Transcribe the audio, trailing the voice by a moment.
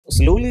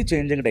slowly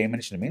changing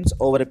dimension means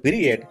over a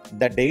period,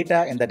 the data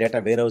in the data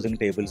warehousing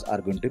tables are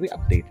going to be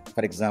updated.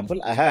 For example,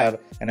 I have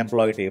an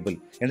employee table.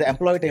 In the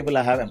employee table,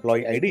 I have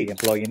employee ID,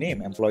 employee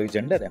name, employee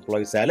gender,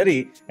 employee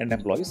salary, and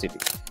employee city.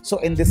 So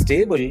in this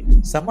table,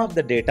 some of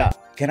the data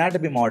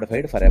cannot be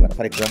modified forever.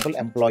 For example,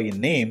 employee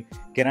name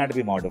cannot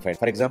be modified.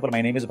 For example,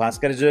 my name is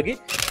Bhaskar Jogi.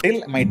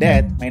 Till my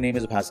death, my name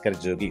is Bhaskar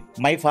Jogi.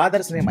 My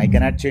father's name I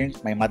cannot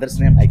change. My mother's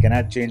name I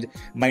cannot change.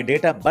 My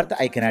date of birth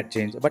I cannot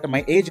change. But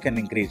my age can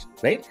increase,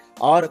 right?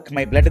 Or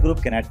my blood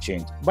group cannot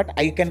change. But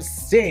I can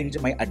change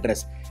my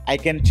address. I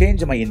can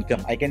change my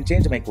income. I can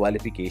change my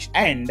qualification.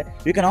 And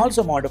you can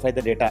also modify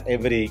the data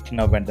every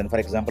now and then. For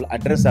example,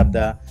 address of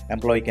the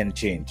employee can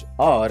change,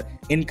 or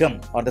income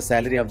or the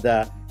salary of the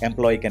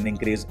employee can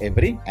increase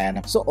every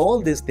annum. So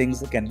all these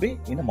things can be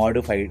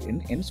modified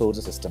in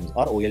source systems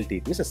or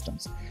OLTP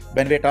systems.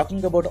 When we are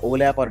talking about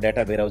OLAP or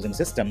data warehousing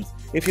systems,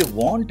 if you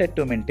wanted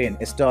to maintain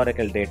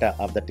historical data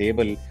of the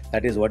table,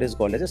 that is what is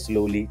called as a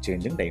slowly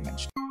changing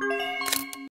dimension.